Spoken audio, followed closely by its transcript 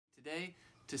today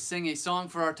to sing a song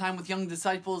for our time with young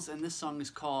disciples, and this song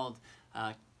is called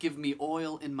Give Me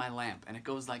Oil in My Lamp, and it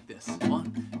goes like this.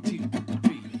 1, 2,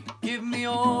 3. Give me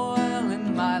oil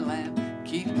in my lamp,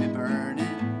 keep me burning.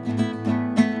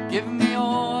 Give me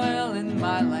oil in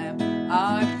my lamp,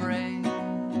 I pray.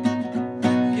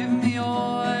 Give me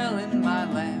oil in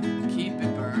my lamp, keep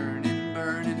it burning,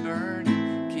 burning,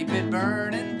 burning. Keep it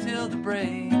burning till the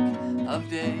break of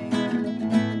day.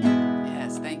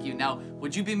 Yes, thank you. Now,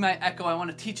 would you be my echo? I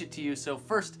want to teach it to you. So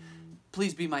first,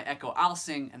 please be my echo. I'll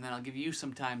sing, and then I'll give you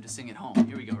some time to sing at home.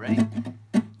 Here we go. Ready?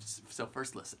 So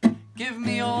first, listen. Give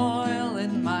me oil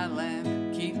in my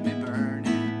lamp, keep me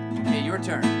burning. Okay, your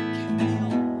turn. Give me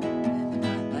oil in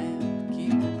my lamp,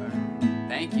 keep me burning.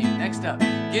 Thank you. Next up.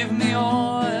 Give me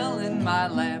oil in my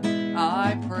lamp,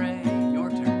 I pray. Your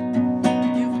turn.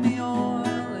 Give me oil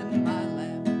in my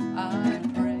lamp, I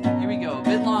pray. Here we go. A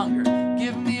bit longer.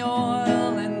 Give me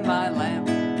oil in my lamp,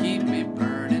 keep me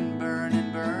burning,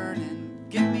 burning, burning.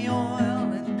 Give me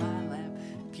oil in my lamp,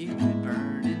 keep me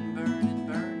burning, burning,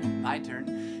 burning. My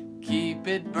turn. Keep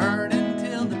it burning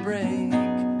till the break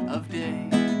of day.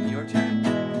 Your turn.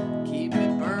 Keep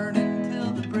it burning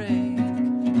till the break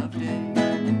of day.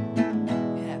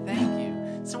 Yeah, thank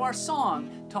you. So our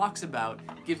song talks about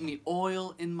give me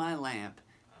oil in my lamp,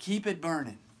 keep it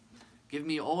burning. Give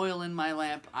me oil in my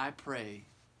lamp, I pray.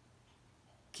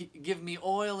 Give me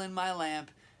oil in my lamp,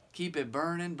 keep it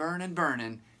burning, burning,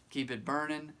 burning. Keep it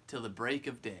burning till the break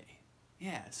of day.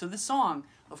 Yeah, so this song,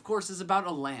 of course, is about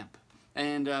a lamp.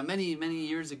 And many, many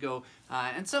years ago,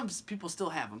 and some people still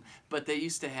have them, but they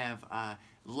used to have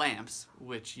lamps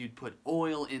which you'd put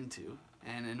oil into.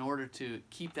 And in order to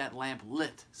keep that lamp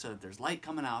lit so that there's light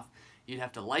coming off, you'd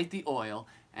have to light the oil.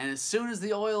 And as soon as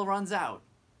the oil runs out,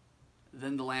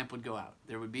 then the lamp would go out.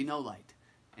 There would be no light.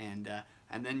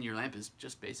 And then your lamp is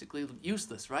just basically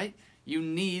useless, right? You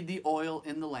need the oil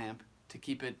in the lamp to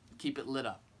keep it lit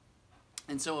up.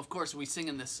 And so, of course, we're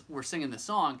singing this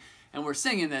song, and we're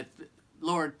singing that,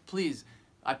 Lord, please,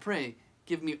 I pray,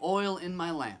 give me oil in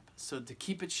my lamp, so to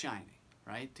keep it shining,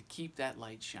 right? To keep that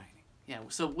light shining. Yeah,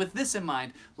 so with this in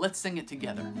mind, let's sing it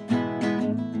together.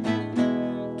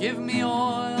 Give me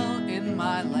oil in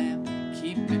my lamp,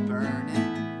 keep it burning.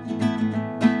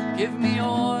 Give me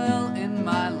oil in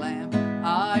my lamp,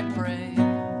 I pray.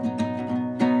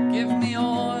 Give me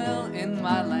oil in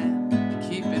my lamp,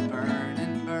 keep it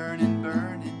burning, burning,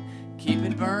 burning. Keep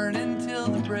it burning till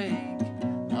the break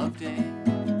of day.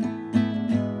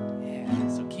 Yeah,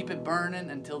 so keep it burning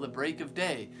until the break of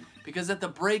day. Because at the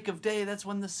break of day, that's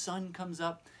when the sun comes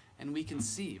up and we can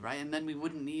see, right? And then we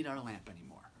wouldn't need our lamp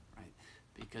anymore, right?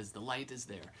 Because the light is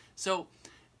there. So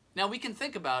now we can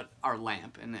think about our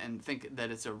lamp and think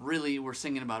that it's we're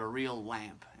singing about a real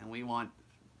lamp. And we want,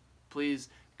 please,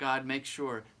 God, make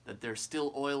sure that there's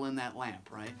still oil in that lamp,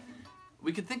 right?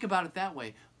 We could think about it that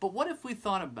way. But what if we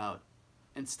thought about,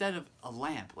 instead of a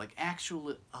lamp, like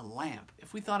actually a lamp,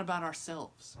 if we thought about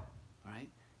ourselves, right?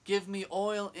 Give me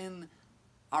oil in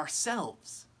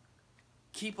ourselves.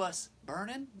 Keep us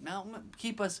burning,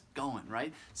 keep us going,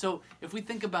 right? So if we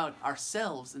think about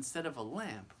ourselves instead of a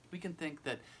lamp, we can think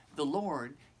that the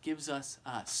Lord gives us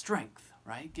strength,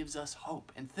 right? Gives us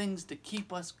hope and things to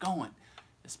keep us going,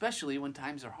 especially when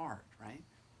times are hard, right?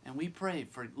 And we pray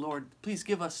for, Lord, please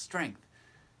give us strength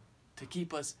to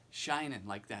keep us shining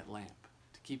like that lamp,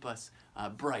 to keep us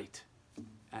bright.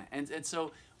 And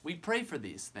so we pray for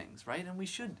these things, right? And we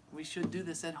should do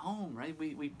this at home, right?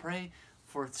 We pray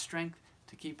for strength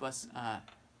to keep us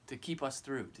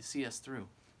through, to see us through.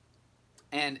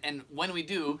 And when we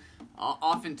do,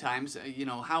 oftentimes,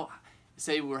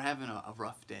 say we're having a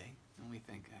rough day, and we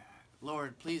think,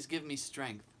 Lord, please give me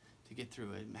strength to get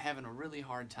through it. I'm having a really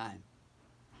hard time.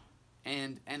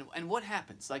 And what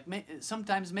happens? Like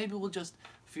sometimes maybe we'll just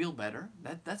feel better.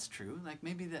 That's true. Like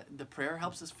maybe the prayer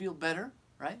helps us feel better,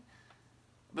 right?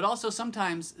 But also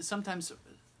sometimes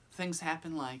things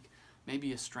happen, like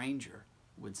maybe a stranger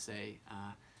would say,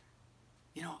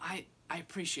 I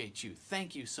appreciate you.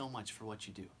 Thank you so much for what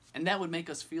you do. And that would make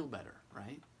us feel better,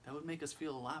 right? That would make us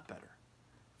feel a lot better.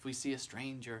 If we see a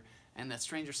stranger and that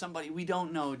stranger, somebody we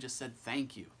don't know, just said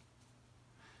thank you.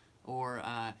 Or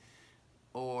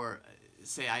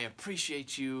say, I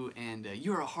appreciate you, and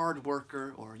you're a hard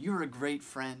worker, or you're a great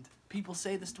friend. People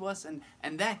say this to us,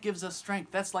 and that gives us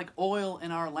strength. That's like oil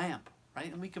in our lamp,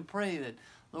 right? And we can pray that,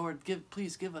 Lord,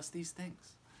 please give us these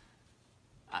things.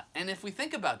 And if we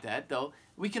think about that, though,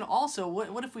 we can also,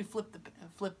 what if we flip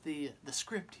the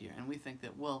script here, and we think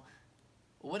that, well,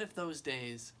 what if those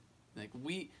days, like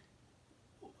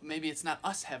maybe it's not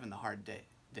us having the hard day,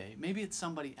 maybe it's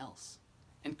somebody else.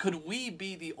 And could we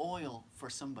be the oil for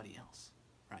somebody else,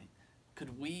 right?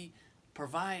 could we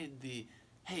provide the,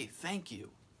 hey, thank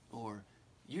you, or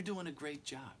you're doing a great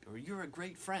job, or you're a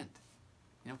great friend?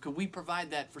 You know, could we provide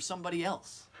that for somebody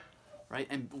else, right?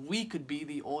 And we could be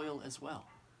the oil as well.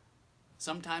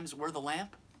 Sometimes we're the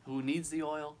lamp who needs the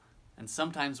oil, and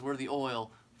sometimes we're the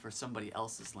oil for somebody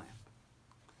else's lamp.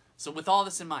 So with all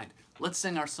this in mind, let's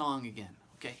sing our song again.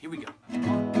 Okay, here we go.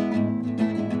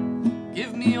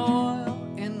 Give me oil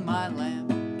in my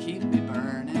lamp, keep me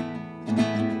burning.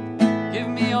 Give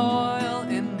me oil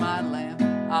in my lamp,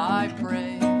 I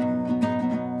pray.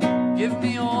 Give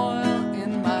me oil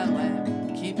in my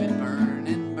lamp, keep it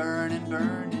burning, burning,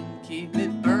 burning. Keep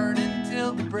it burning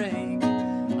till the break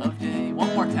of day.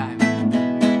 One more time.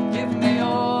 Give me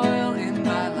oil in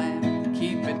my lamp,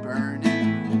 keep it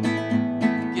burning.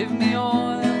 Give me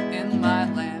oil in my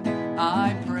lamp,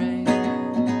 I pray.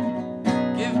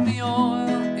 Give me oil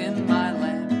in my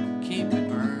lamp, keep it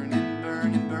burning,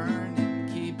 burning, burning.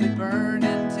 Keep it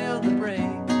burning till the break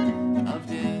of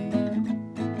day.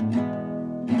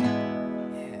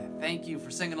 Yeah, thank you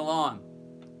for singing along.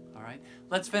 All right,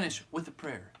 let's finish with a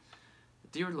prayer.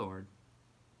 Dear Lord,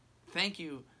 thank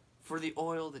you for the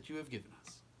oil that you have given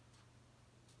us.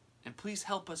 And please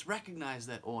help us recognize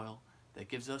that oil that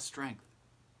gives us strength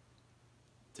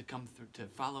to come through, to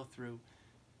follow through,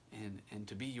 and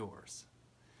to be yours.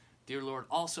 Dear Lord,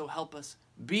 also help us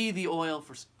be the oil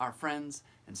for our friends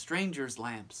and strangers'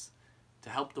 lamps to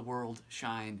help the world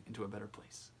shine into a better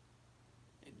place.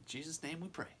 In Jesus' name we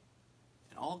pray.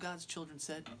 And all God's children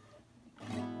said,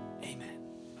 Amen.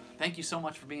 Thank you so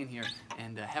much for being here,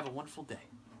 and have a wonderful day.